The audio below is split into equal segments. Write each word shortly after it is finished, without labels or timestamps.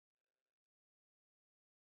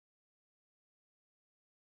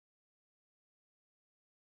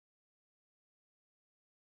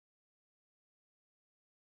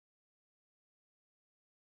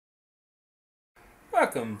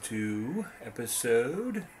Welcome to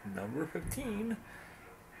episode number 15.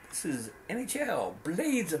 This is NHL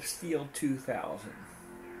Blades of Steel 2000.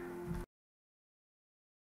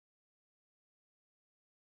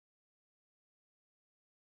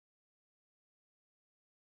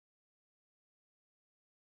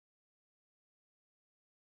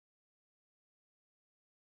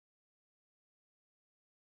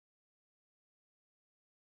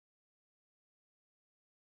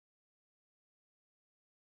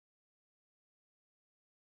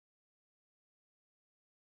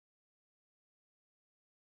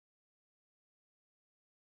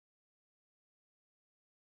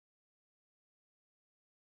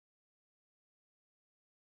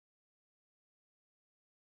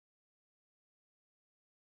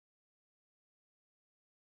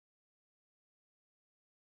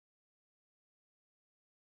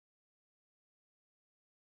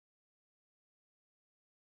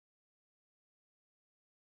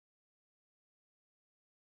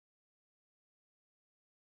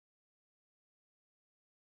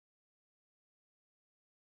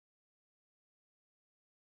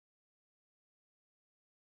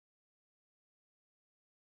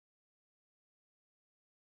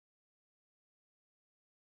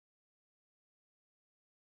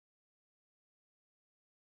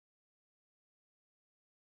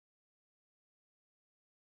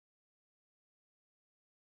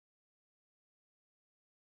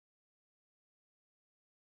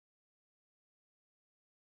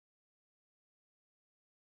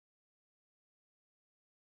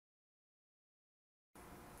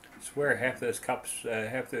 I swear half those cups,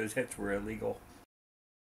 half those hits were illegal.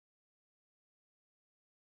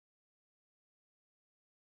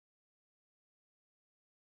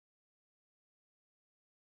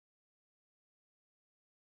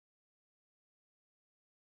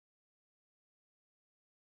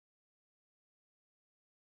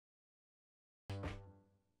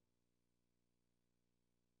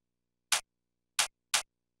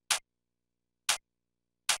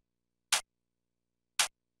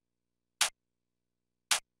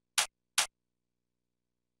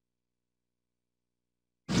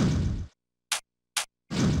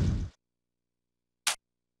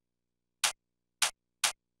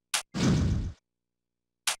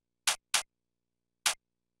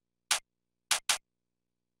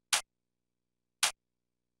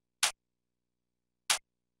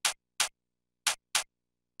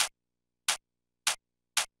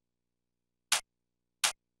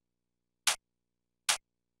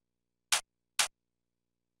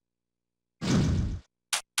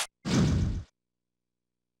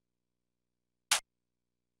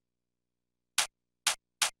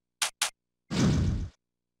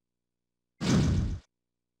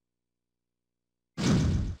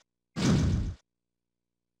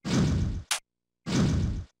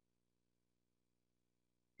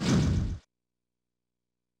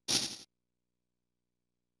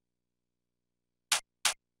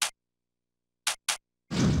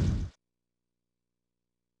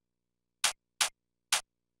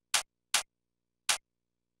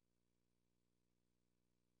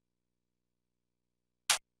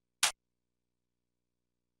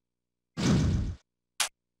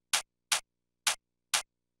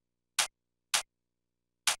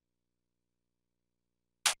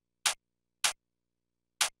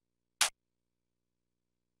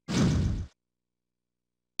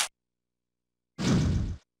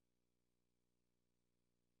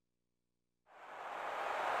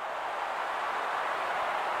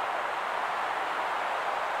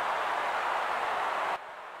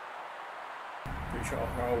 Pretty sure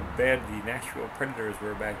how bad the Nashville Predators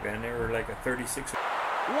were back then. They were like a 36.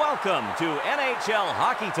 Welcome to NHL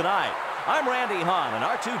Hockey Tonight. I'm Randy Hahn, and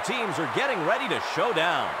our two teams are getting ready to show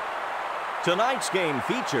down. Tonight's game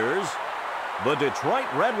features the Detroit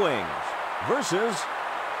Red Wings versus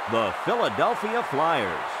the Philadelphia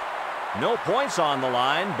Flyers. No points on the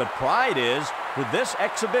line, but pride is with this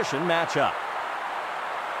exhibition matchup.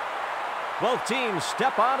 Both teams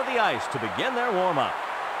step onto the ice to begin their warm-up.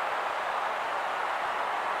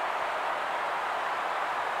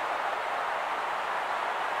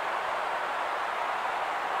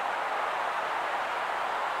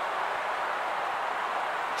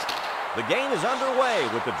 The game is underway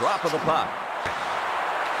with the drop of the puck.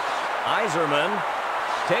 Yzerman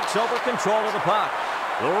takes over control of the puck.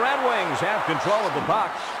 The Red Wings have control of the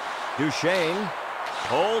puck. Duchesne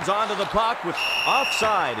holds onto the puck with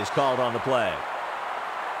offside is called on the play.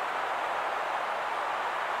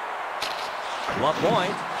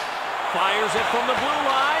 LaPointe fires it from the blue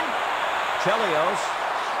line. Chelios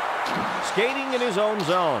skating in his own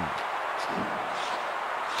zone.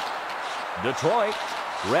 Detroit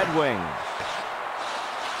Red Wings.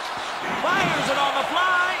 Fires it on the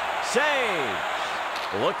fly. Save.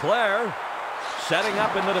 LeClaire setting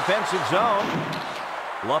up in the defensive zone.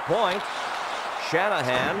 LaPointe.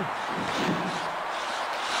 Shanahan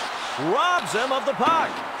robs him of the puck.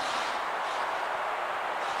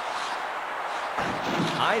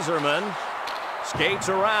 Yzerman skates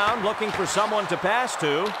around looking for someone to pass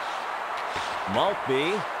to.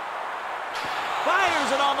 Maltby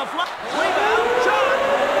fires it on the fly. Rebound, shot,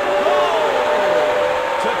 goal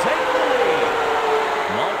to take the lead.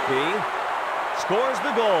 Maltby scores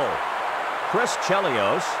the goal. Chris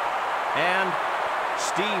Chelios and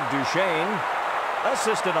Steve Duchesne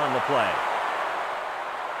assisted on the play.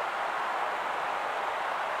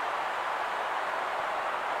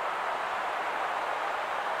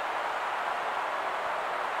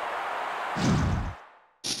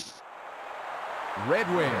 Red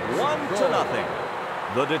Wings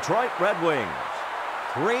 1-0. The Detroit Red Wings.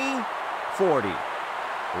 3:40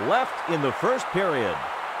 left in the first period.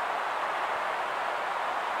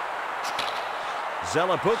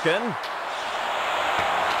 Zelepukin.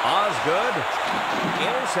 Osgood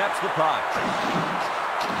intercepts the puck.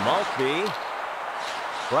 Maltby.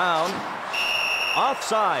 Brown.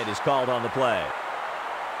 Offside is called on the play.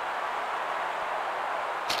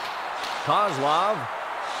 Kozlov.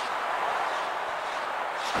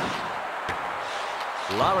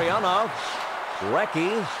 Larionov.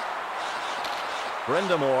 Recchi.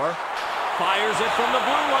 Brindamore fires it from the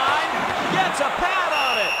blue line. Gets a pad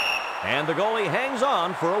on it. And the goalie hangs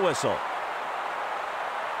on for a whistle.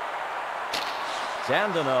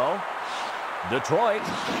 Dandino. Detroit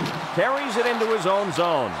carries it into his own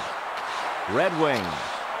zone. Red Wings.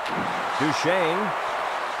 Duchesne.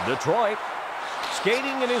 Detroit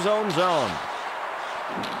skating in his own zone.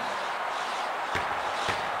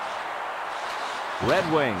 Red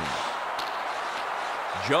Wings.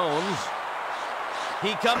 Jones.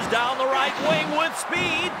 He comes down the right wing with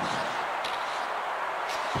speed.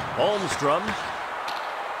 Holmstrom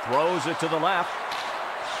throws it to the left.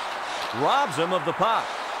 Robs him of the puck.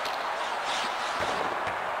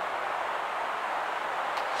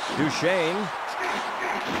 Duchesne.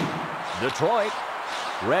 Detroit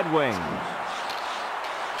Red Wings.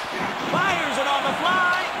 Fires it on the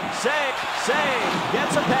fly. Save.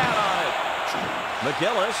 Gets a pad on it.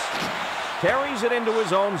 McGillis carries it into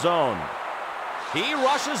his own zone. He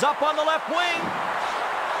rushes up on the left wing.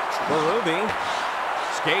 Berube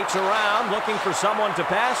skates around looking for someone to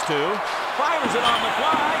pass to. Fires it on the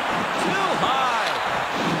fly. Too high.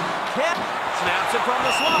 Kemp snaps it from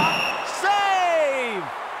the slot. Save!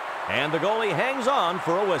 And the goalie hangs on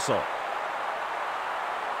for a whistle.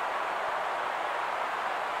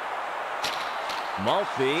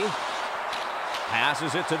 Maltby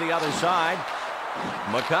passes it to the other side.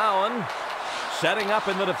 McCowan setting up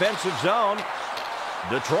in the defensive zone.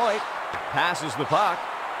 Detroit passes the puck.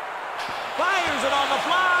 Fires it on the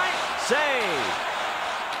fly. Save.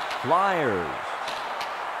 Flyers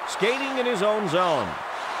skating in his own zone.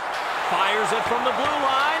 Fires it from the blue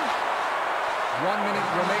line. 1 minute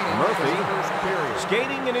remaining. Murphy in the first period.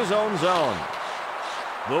 skating in his own zone.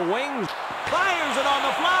 The Wings fires it on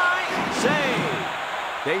the fly. Save.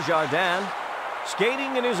 Desjardins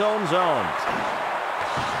skating in his own zone.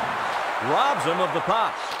 Robs him of the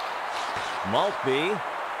puck. Maltby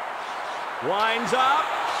winds up.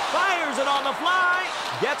 Fires it on the fly.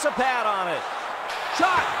 Gets a pad on it.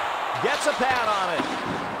 Shot. Gets a pad on it.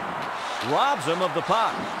 Robs him of the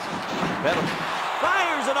puck.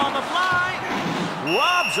 Fires it on the fly.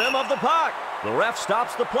 Robs him of the puck. The ref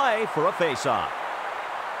stops the play for a face-off.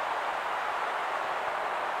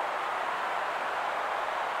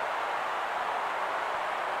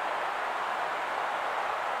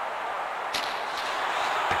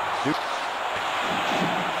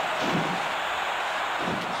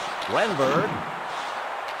 Renberg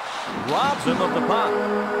robs him of the puck,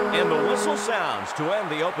 and the whistle sounds to end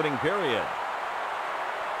the opening period.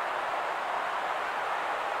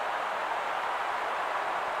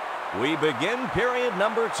 We begin period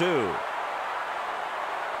number 2.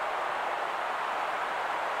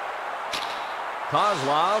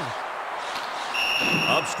 Kozlov.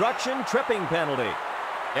 Obstruction tripping penalty.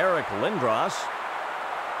 Eric Lindros.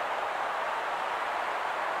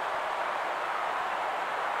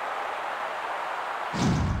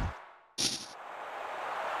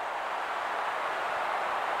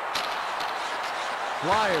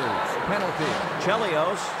 Flyers penalty.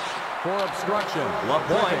 Chelios For obstruction.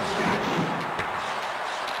 LaPointe.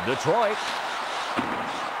 Detroit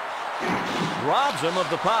robs him of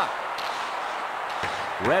the puck.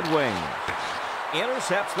 Red Wings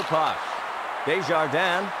intercepts the puck.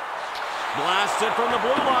 Desjardins Blasted from the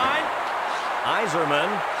blue line. Yzerman.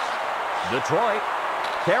 Detroit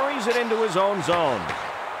carries it into his own zone.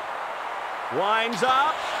 Winds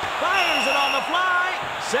up. Fires it on the fly.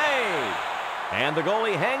 Save. And the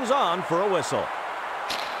goalie hangs on for a whistle.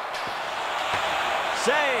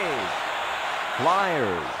 Save.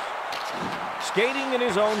 Flyers. Skating in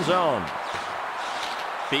his own zone.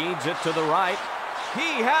 Feeds it to the right.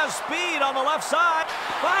 He has speed on the left side.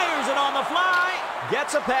 Fires it on the fly.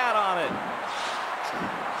 Gets a pad on it.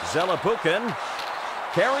 Zelepukin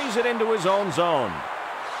carries it into his own zone.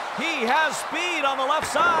 He has speed on the left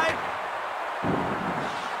side.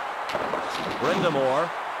 Brindamore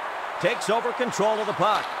takes over control of the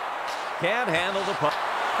puck. Can't handle the puck.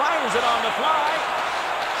 Fires it on the fly.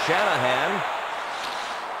 Shanahan.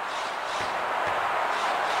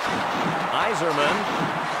 Yzerman.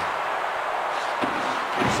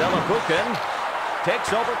 Zelepukin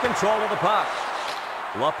takes over control of the puck.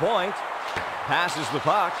 Lapointe passes the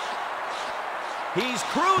puck. He's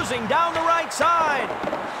cruising down the right side.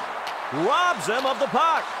 Robs him of the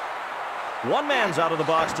puck. One man's out of the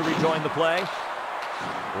box to rejoin the play.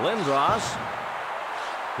 Lindros.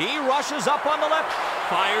 He rushes up on the left.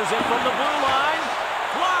 Fires it from the blue line.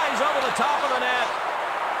 Flies over the top of the net.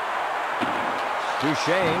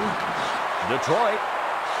 Duchesne. Detroit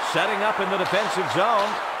setting up in the defensive zone.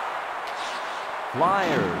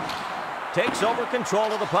 Flyers takes over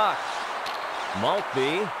control of the puck.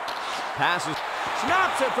 Maltby passes.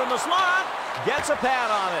 Snaps it from the slot. Gets a pad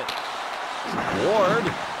on it. Ward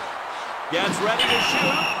gets ready to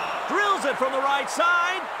shoot. Drills it from the right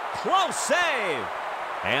side. Close save.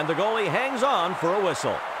 And the goalie hangs on for a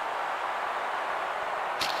whistle.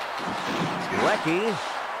 Recchi.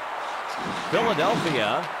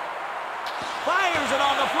 Philadelphia. Fires it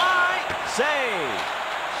on the fly. Save.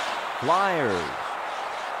 Flyers.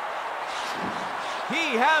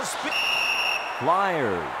 He has speed.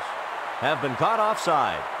 Flyers have been caught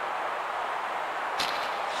offside.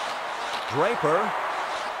 Draper.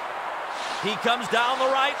 He comes down the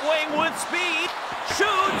right wing with speed.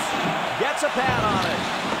 Shoots. Gets a pad on it.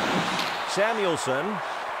 Samuelson.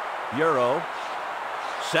 Euro.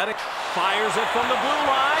 Setting. Fires it from the blue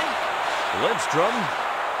line. Lidstrom.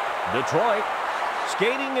 Detroit.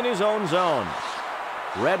 Skating in his own zone.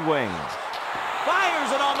 Red Wings.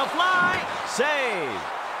 Fires it on the fly. Save.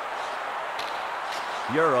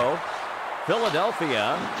 Euro.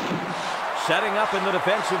 Philadelphia. Setting up in the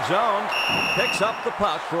defensive zone. Picks up the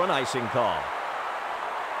puck for an icing call.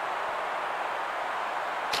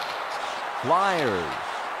 Flyers.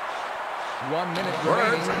 1 minute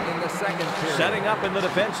remaining in the second period. Setting up in the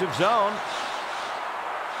defensive zone.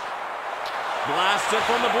 Blasted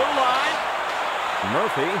from the blue line.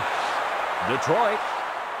 Murphy. Detroit.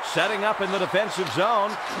 Setting up in the defensive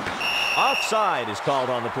zone. Offside is called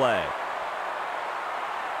on the play.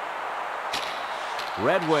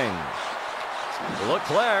 Red Wings.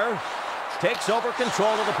 Leclerc takes over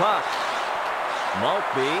control of the puck.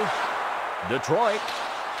 Maltby. Detroit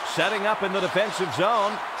setting up in the defensive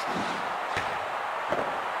zone.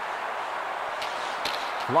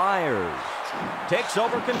 Flyers takes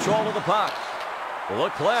over control of the puck.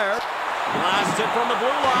 Leclerc blasted from the blue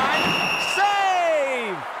line.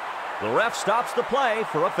 Save! The ref stops the play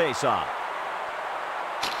for a face-off.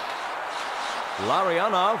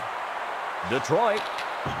 Larionov. Detroit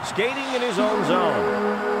skating in his own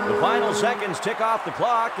zone. The final seconds tick off the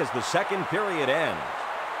clock as the second period ends.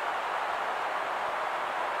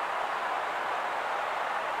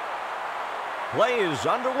 Play is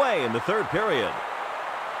underway in the third period.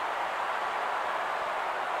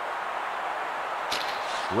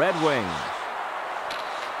 Red Wings.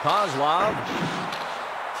 Kozlov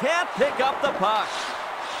can't pick up the puck.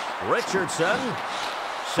 Richardson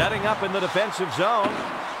setting up in the defensive zone.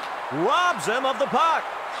 Robs him of the puck.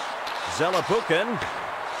 Zelepukin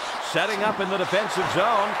setting up in the defensive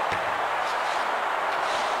zone.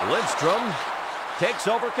 Lidstrom takes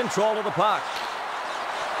over control of the puck.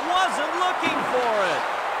 Wasn't looking for it.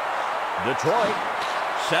 Detroit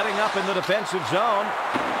setting up in the defensive zone.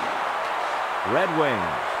 Red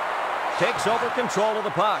Wings takes over control of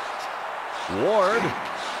the puck. Ward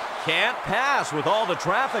can't pass with all the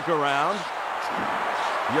traffic around.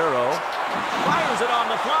 Euro fires it on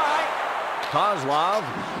the fly. Kozlov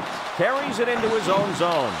carries it into his own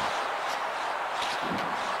zone.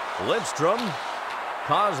 Lidstrom,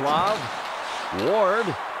 Kozlov, Ward.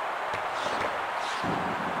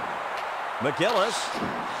 McGillis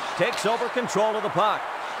takes over control of the puck.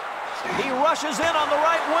 He rushes in on the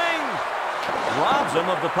right wing. Robs him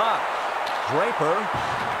of the puck. Draper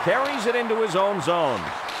carries it into his own zone.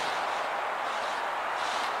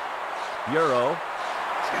 Euro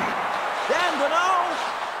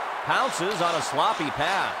Pounces on a sloppy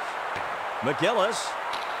pass. McGillis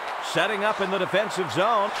setting up in the defensive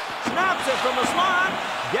zone. Snaps it from the slot.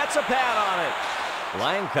 Gets a pad on it.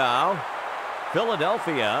 Langkow.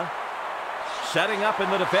 Philadelphia setting up in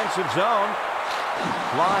the defensive zone.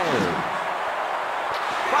 Flyers.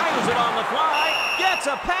 Finds it on the fly. Gets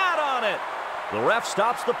a pad on it. The ref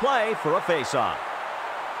stops the play for a faceoff.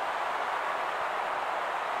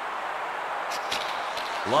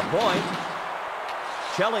 LaPointe.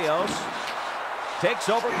 Chelios takes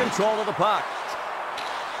over control of the puck.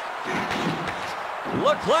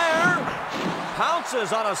 LeClaire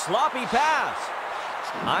pounces on a sloppy pass.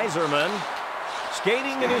 Iserman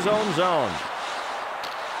skating in his own zone.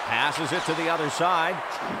 Passes it to the other side.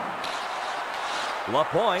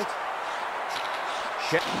 LaPointe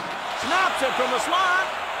snaps it from the slot.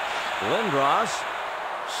 Lindros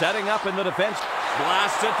setting up in the defense.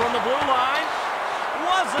 Blasts it from the blue line.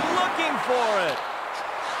 Wasn't looking for it.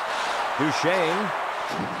 Duchesne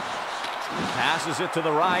passes it to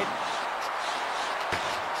the right.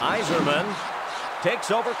 Iserman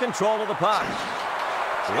takes over control of the puck.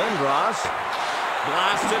 Lindros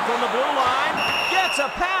blasts it from the blue line. Gets a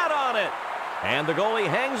pad on it. And the goalie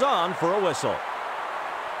hangs on for a whistle.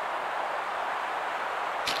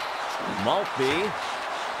 Maltby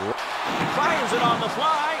fires it on the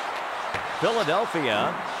fly.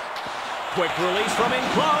 Philadelphia. Quick release from in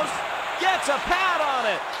close. Gets a pad on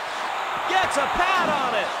it. Gets a pad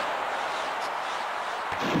on it.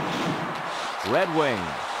 Red Wings.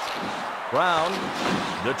 Brown.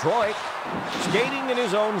 Detroit. Skating in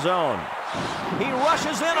his own zone. He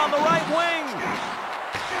rushes in on the right wing.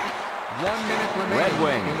 1 minute remaining Red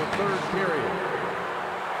Wings in the third period.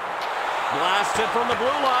 Blasted from the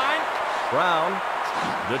blue line. Brown.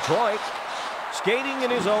 Detroit. Skating in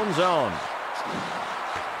his own zone.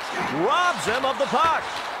 Robs him of the puck.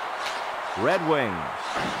 Red Wings.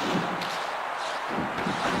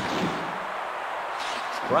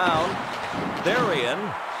 Brown.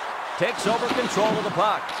 Therian takes over control of the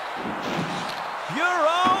puck.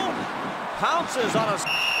 Bureau pounces on a...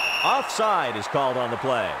 Offside is called on the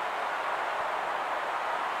play.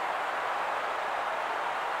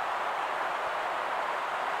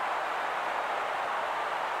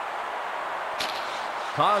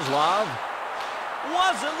 Kozlov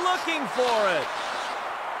wasn't looking for it.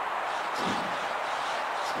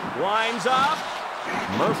 Winds up.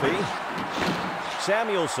 Murphy.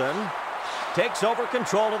 Samuelson takes over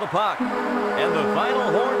control of the puck. And the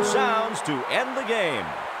final horn sounds to end the game.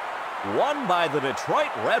 Won by the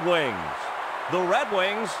Detroit Red Wings. The Red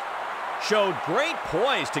Wings showed great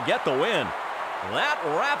poise to get the win. That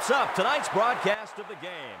wraps up tonight's broadcast of the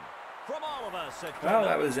game. From all of us at Well,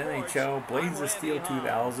 that was NHL Blades of Steel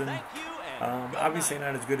 2000. Obviously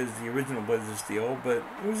not as good as the original Blades of Steel, but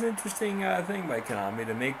it was an interesting thing by Konami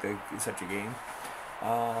to make such a game.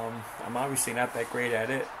 I'm obviously not that great at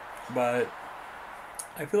it, but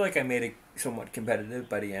I feel like I made it somewhat competitive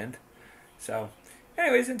by the end. So,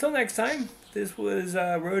 anyways, until next time, this was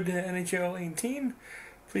Road to NHL 18.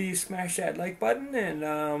 Please smash that like button,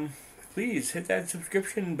 and please hit that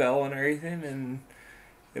subscription bell and everything, and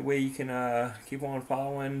that way you can keep on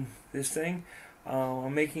following this thing.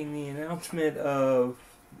 I'm making the announcement of,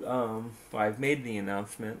 I've made the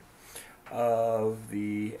announcement of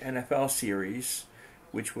the NFL series,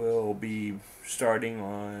 which will be starting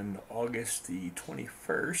on August the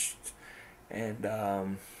 21st. And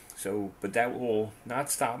but that will not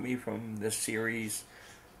stop me from this series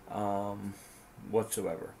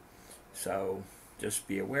whatsoever. So just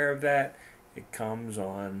be aware of that. It comes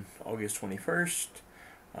on August 21st.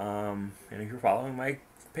 And if you're following my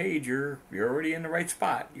page, you're already in the right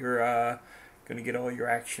spot. You're going to get all your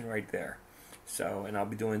action right there. So, and I'll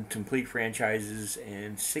be doing complete franchises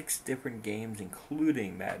in 6 different games,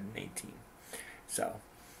 including Madden 18. So,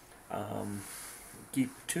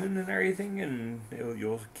 keep tuned and everything, and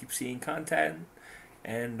you'll keep seeing content.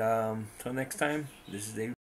 And until next time, this is Dave.